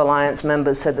sets of alliance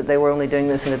members said that they were only doing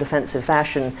this in a defensive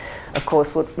fashion, of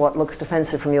course what looks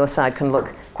defensive from your side can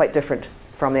look quite different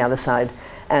from the other side.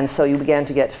 And so you began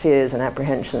to get fears and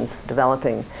apprehensions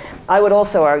developing. I would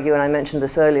also argue, and I mentioned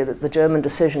this earlier, that the German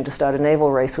decision to start a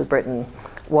naval race with Britain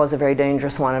was a very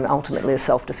dangerous one and ultimately a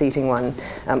self-defeating one.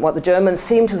 What the Germans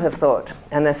seem to have thought,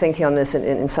 and their thinking on this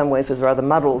in some ways was rather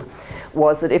muddled,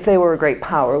 was that if they were a great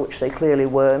power, which they clearly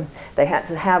were, they had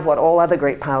to have what all other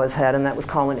great powers had, and that was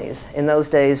colonies. In those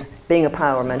days, being a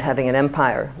power meant having an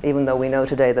empire, even though we know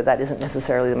today that that isn't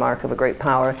necessarily the mark of a great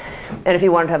power. And if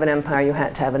you wanted to have an empire, you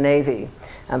had to have a navy.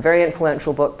 A very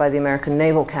influential book by the American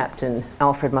naval captain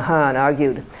Alfred Mahan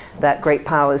argued that great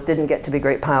powers didn't get to be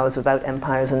great powers without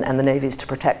empires and the navies to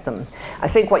protect them. I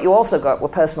think what you also got were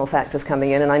personal factors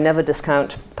coming in, and I never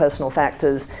discount personal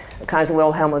factors. Kaiser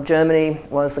Wilhelm of Germany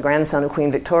was the grandson of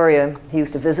Queen Victoria. He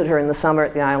used to visit her in the summer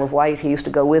at the Isle of Wight. He used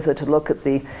to go with her to look at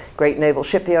the great naval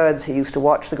shipyards. He used to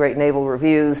watch the great naval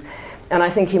reviews. And I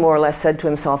think he more or less said to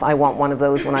himself, I want one of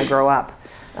those when I grow up.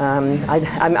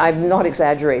 I'm not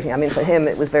exaggerating. I mean, for him,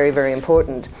 it was very, very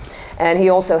important. And he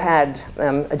also had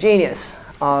a genius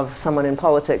of someone in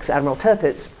politics, Admiral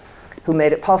Tirpitz, who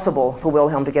made it possible for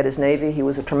Wilhelm to get his navy. He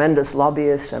was a tremendous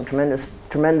lobbyist and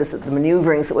tremendous at the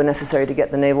maneuverings that were necessary to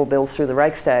get the naval bills through the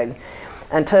Reichstag.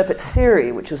 And Tirpitz's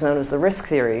theory, which was known as the risk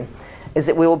theory, is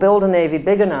that we will build a navy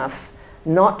big enough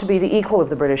not to be the equal of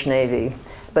the British Navy,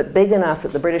 but big enough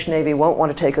that the British Navy won't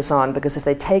want to take us on, because if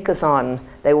they take us on,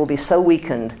 they will be so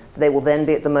weakened that they will then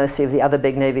be at the mercy of the other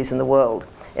big navies in the world.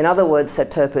 In other words,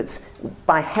 said Tirpitz,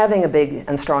 by having a big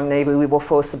and strong navy, we will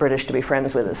force the British to be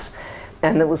friends with us.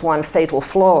 And there was one fatal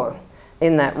flaw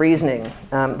in that reasoning.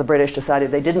 The British decided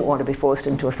they didn't want to be forced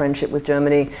into a friendship with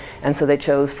Germany, and so they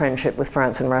chose friendship with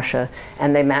France and Russia,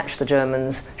 and they matched the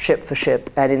Germans ship for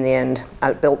ship, and in the end,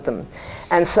 outbuilt them.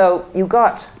 And so you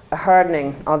got a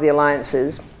hardening of the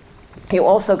alliances. You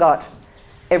also got,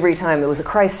 every time there was a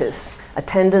crisis, a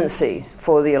tendency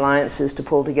for the alliances to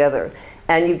pull together.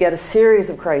 And you get a series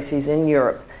of crises in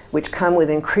Europe which come with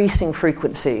increasing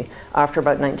frequency after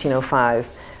about 1905.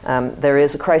 There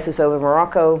is a crisis over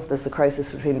Morocco. There's the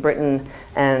crisis between Britain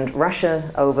and Russia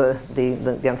over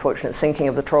the unfortunate sinking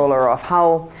of the trawler off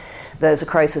Hull. There's a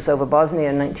crisis over Bosnia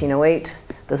in 1908.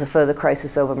 There's a further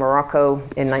crisis over Morocco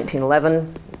in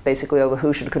 1911, basically over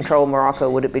who should control Morocco.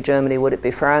 Would it be Germany? Would it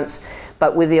be France?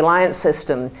 But with the alliance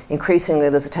system, increasingly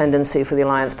there's a tendency for the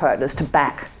alliance partners to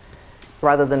back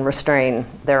rather than restrain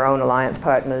their own alliance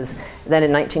partners. Then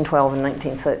in 1912 and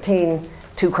 1913,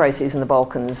 two crises in the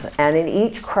Balkans. And in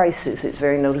each crisis, it's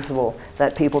very noticeable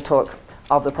that people talk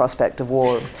of the prospect of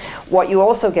war. What you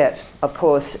also get, of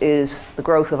course, is the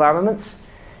growth of armaments.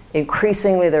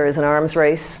 Increasingly, there is an arms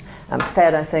race,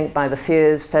 fed, I think, by the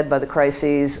fears, fed by the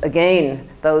crises. Again,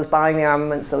 those buying the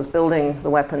armaments, those building the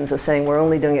weapons are saying we're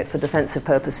only doing it for defensive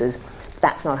purposes.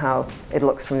 That's not how it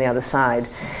looks from the other side.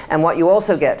 And what you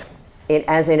also get,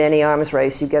 as in any arms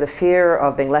race, you get a fear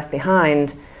of being left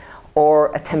behind,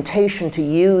 or a temptation to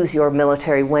use your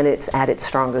military when it's at its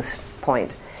strongest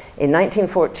point. In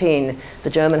 1914, the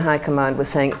German High Command was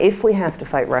saying, if we have to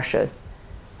fight Russia,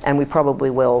 and we probably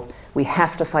will, we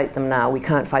have to fight them now. We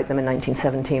can't fight them in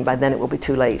 1917. By then it will be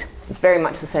too late. It's very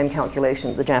much the same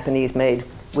calculation that the Japanese made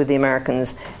with the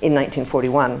Americans in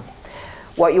 1941.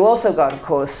 What you also got, of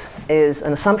course, is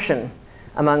an assumption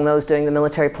among those doing the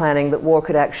military planning that war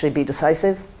could actually be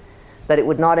decisive, that it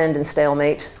would not end in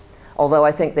stalemate, although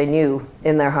I think they knew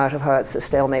in their heart of hearts that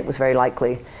stalemate was very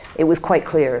likely. It was quite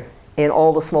clear in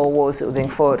all the small wars that were being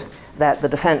fought that the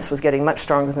defense was getting much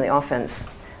stronger than the offense,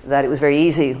 that it was very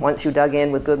easy, once you dug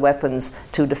in with good weapons,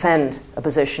 to defend a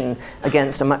position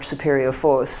against a much superior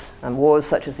force. And wars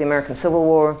such as the American Civil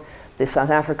War, the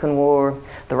South African War,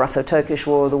 the Russo-Turkish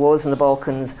War, the wars in the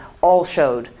Balkans, all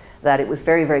showed that it was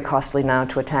very, very costly now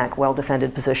to attack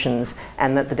well-defended positions,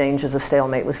 and that the dangers of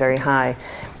stalemate was very high.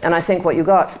 And I think what you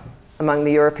got among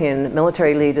the European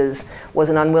military leaders was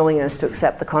an unwillingness to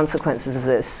accept the consequences of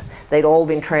this. They'd all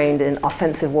been trained in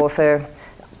offensive warfare.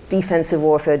 Defensive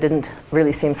warfare didn't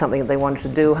really seem something that they wanted to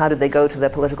do. How did they go to their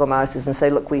political masters and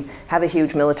say, look, we have a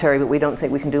huge military, but we don't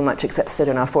think we can do much except sit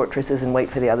in our fortresses and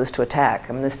wait for the others to attack?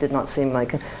 I mean, this did not seem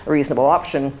like a reasonable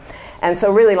option. And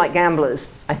so really, like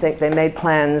gamblers, I think they made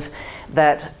plans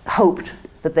that hoped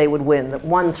that they would win, that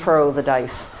one throw of the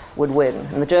dice would win.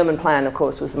 And the German plan, of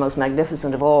course, was the most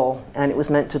magnificent of all, and it was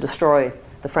meant to destroy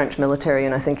the French military,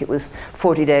 and I think it was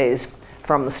 40 days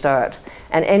from the start.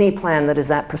 And any plan that is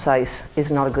that precise is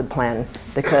not a good plan,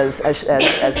 because as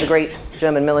the great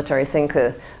German military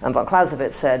thinker von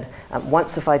Clausewitz said,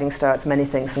 once the fighting starts, many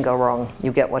things can go wrong.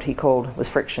 You get what he called was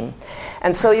friction.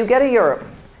 And so you get a Europe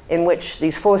in which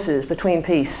these forces between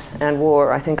peace and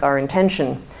war, I think, are in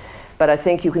tension, but I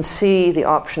think you can see the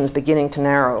options beginning to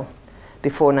narrow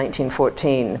before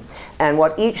 1914. And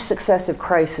what each successive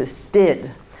crisis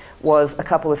did was a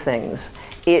couple of things.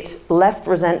 It left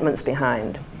resentments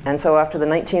behind. And so after the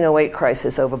 1908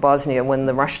 crisis over Bosnia, when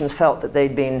the Russians felt that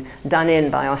they'd been done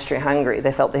in by Austria-Hungary,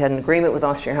 they felt they had an agreement with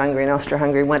Austria-Hungary, and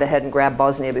Austria-Hungary went ahead and grabbed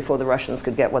Bosnia before the Russians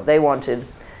could get what they wanted,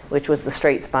 which was the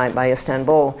Straits by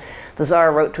Istanbul. The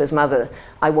Tsar wrote to his mother,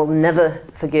 "I will never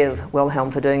forgive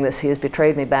Wilhelm for doing this. He has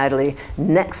betrayed me badly.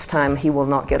 Next time he will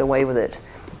not get away with it."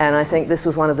 And I think this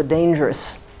was one of the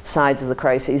dangerous sides of the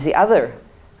crises. The other,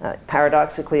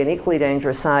 paradoxically and equally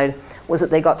dangerous side, was that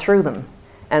they got through them.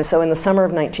 And so in the summer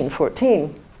of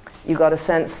 1914, you got a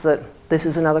sense that this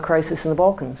is another crisis in the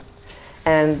Balkans.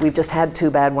 And we've just had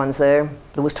two bad ones there.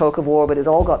 There was talk of war, but it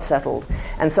all got settled.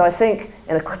 And so I think,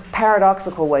 in a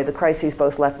paradoxical way, the crises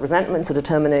both left resentments, a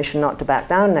determination not to back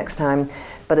down next time,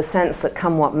 but a sense that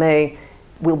come what may,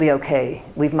 we'll be okay.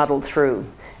 We've muddled through.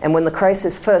 And when the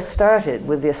crisis first started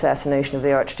with the assassination of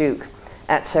the Archduke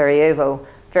at Sarajevo,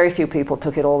 very few people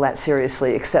took it all that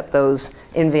seriously, except those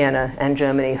in Vienna and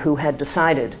Germany who had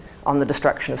decided on the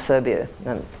destruction of Serbia.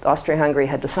 And Austria-Hungary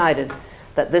had decided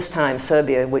that this time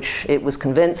Serbia, which it was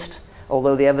convinced,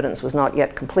 although the evidence was not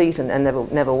yet complete and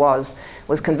never was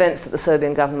convinced that the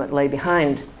Serbian government lay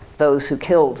behind those who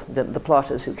killed, the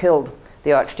plotters who killed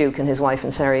the Archduke and his wife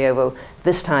in Sarajevo.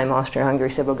 This time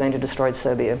Austria-Hungary said, we're going to destroy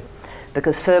Serbia,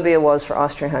 because Serbia was for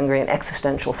Austria-Hungary an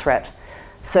existential threat.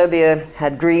 Serbia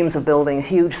had dreams of building a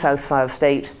huge South Slav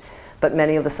state, but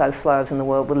many of the South Slavs in the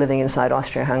world were living inside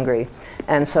Austria-Hungary.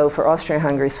 And so for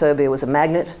Austria-Hungary, Serbia was a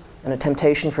magnet and a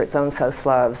temptation for its own South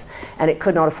Slavs, and it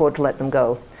could not afford to let them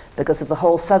go, because if the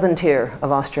whole southern tier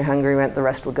of Austria-Hungary went, the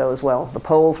rest would go as well. The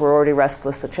Poles were already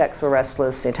restless, the Czechs were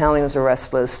restless, the Italians were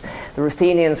restless, the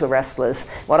Ruthenians were restless.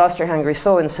 What Austria-Hungary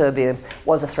saw in Serbia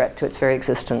was a threat to its very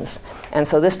existence. And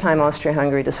so this time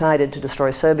Austria-Hungary decided to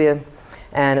destroy Serbia,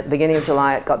 and at the beginning of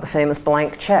July it got the famous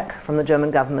blank check from the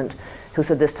German government, who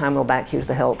said, this time we'll back you to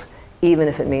the hilt, even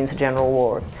if it means a general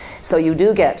war. So you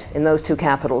do get, in those two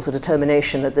capitals, a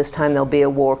determination that this time there'll be a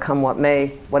war come what may,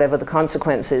 whatever the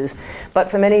consequences. But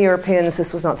for many Europeans,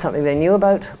 this was not something they knew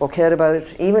about or cared about.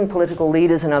 Even political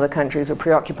leaders in other countries were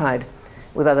preoccupied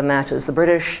with other matters. The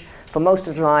British, for most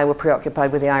of July, were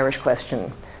preoccupied with the Irish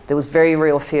question. There was very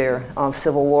real fear of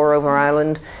civil war over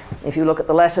Ireland. If you look at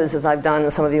the letters, as I've done,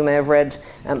 some of you may have read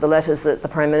the letters that the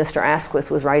Prime Minister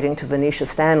Asquith was writing to Venetia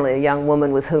Stanley, a young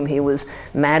woman with whom he was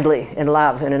madly in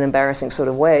love in an embarrassing sort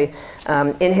of way.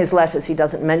 In his letters, he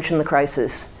doesn't mention the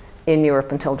crisis in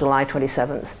Europe until July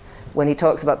 27th. When he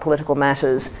talks about political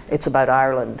matters, it's about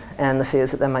Ireland and the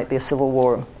fears that there might be a civil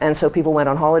war. And so people went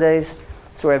on holidays.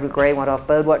 Sir Edward Grey went off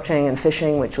birdwatching and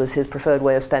fishing, which was his preferred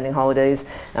way of spending holidays.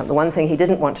 The one thing he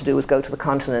didn't want to do was go to the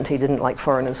continent. He didn't like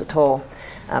foreigners at all.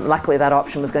 Luckily, that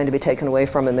option was going to be taken away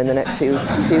from him in the next few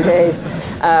days.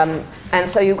 And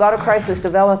so you got a crisis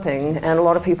developing, and a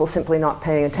lot of people simply not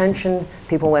paying attention.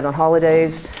 People went on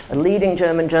holidays. A leading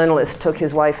German journalist took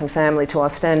his wife and family to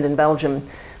Ostend in Belgium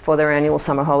for their annual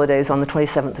summer holidays on the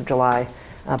 27th of July,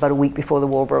 about a week before the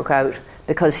war broke out,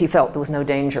 because he felt there was no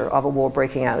danger of a war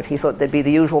breaking out. He thought there'd be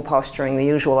the usual posturing, the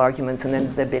usual arguments, and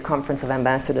then there'd be a conference of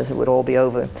ambassadors and it would all be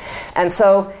over. And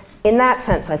so, in that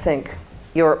sense, I think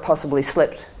Europe possibly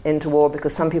slipped into war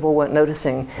because some people weren't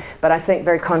noticing. But I think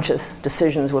very conscious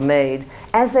decisions were made,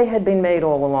 as they had been made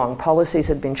all along. Policies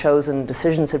had been chosen,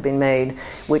 decisions had been made,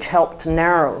 which helped to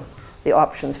narrow the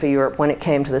options for Europe when it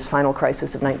came to this final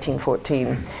crisis of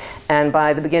 1914. And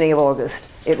by the beginning of August,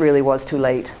 it really was too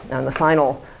late. And the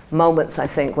final moments, I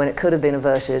think, when it could have been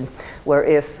averted were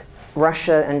if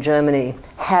Russia and Germany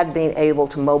had been able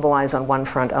to mobilize on one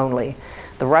front only.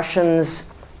 The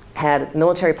Russians had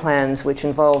military plans which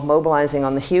involved mobilizing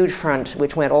on the huge front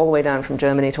which went all the way down from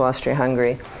Germany to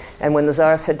Austria-Hungary. And when the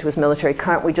Tsar said to his military,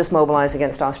 can't we just mobilize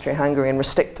against Austria-Hungary and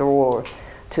restrict the war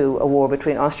to a war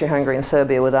between Austria-Hungary and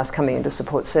Serbia with us coming in to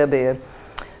support Serbia,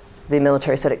 the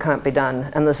military said it can't be done.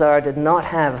 And the Tsar did not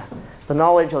have the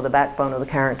knowledge or the backbone or the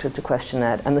character to question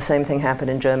that. And the same thing happened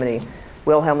in Germany.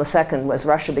 Wilhelm II, as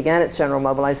Russia began its general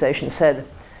mobilization, said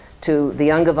to the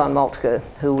younger von Moltke,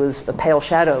 who was a pale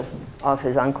shadow of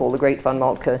his uncle, the great von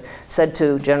Moltke, said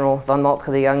to General von Moltke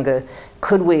the younger,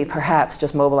 could we perhaps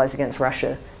just mobilize against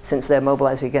Russia, since they're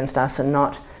mobilizing against us, and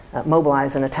not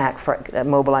mobilize and attack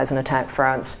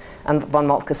France? And von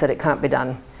Moltke said it can't be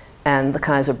done. And the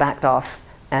Kaiser backed off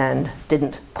and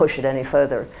didn't push it any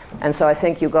further. And so I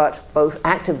think you got both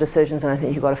active decisions and I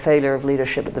think you got a failure of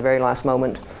leadership at the very last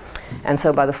moment. And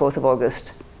so by the 4th of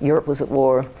August, Europe was at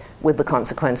war with the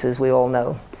consequences we all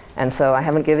know. And so I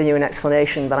haven't given you an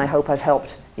explanation, but I hope I've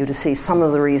helped you to see some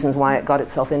of the reasons why it got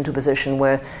itself into a position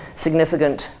where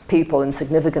significant people in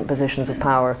significant positions of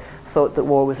power thought that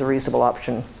war was a reasonable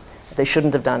option. They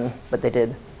shouldn't have done, but they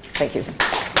did. Thank you.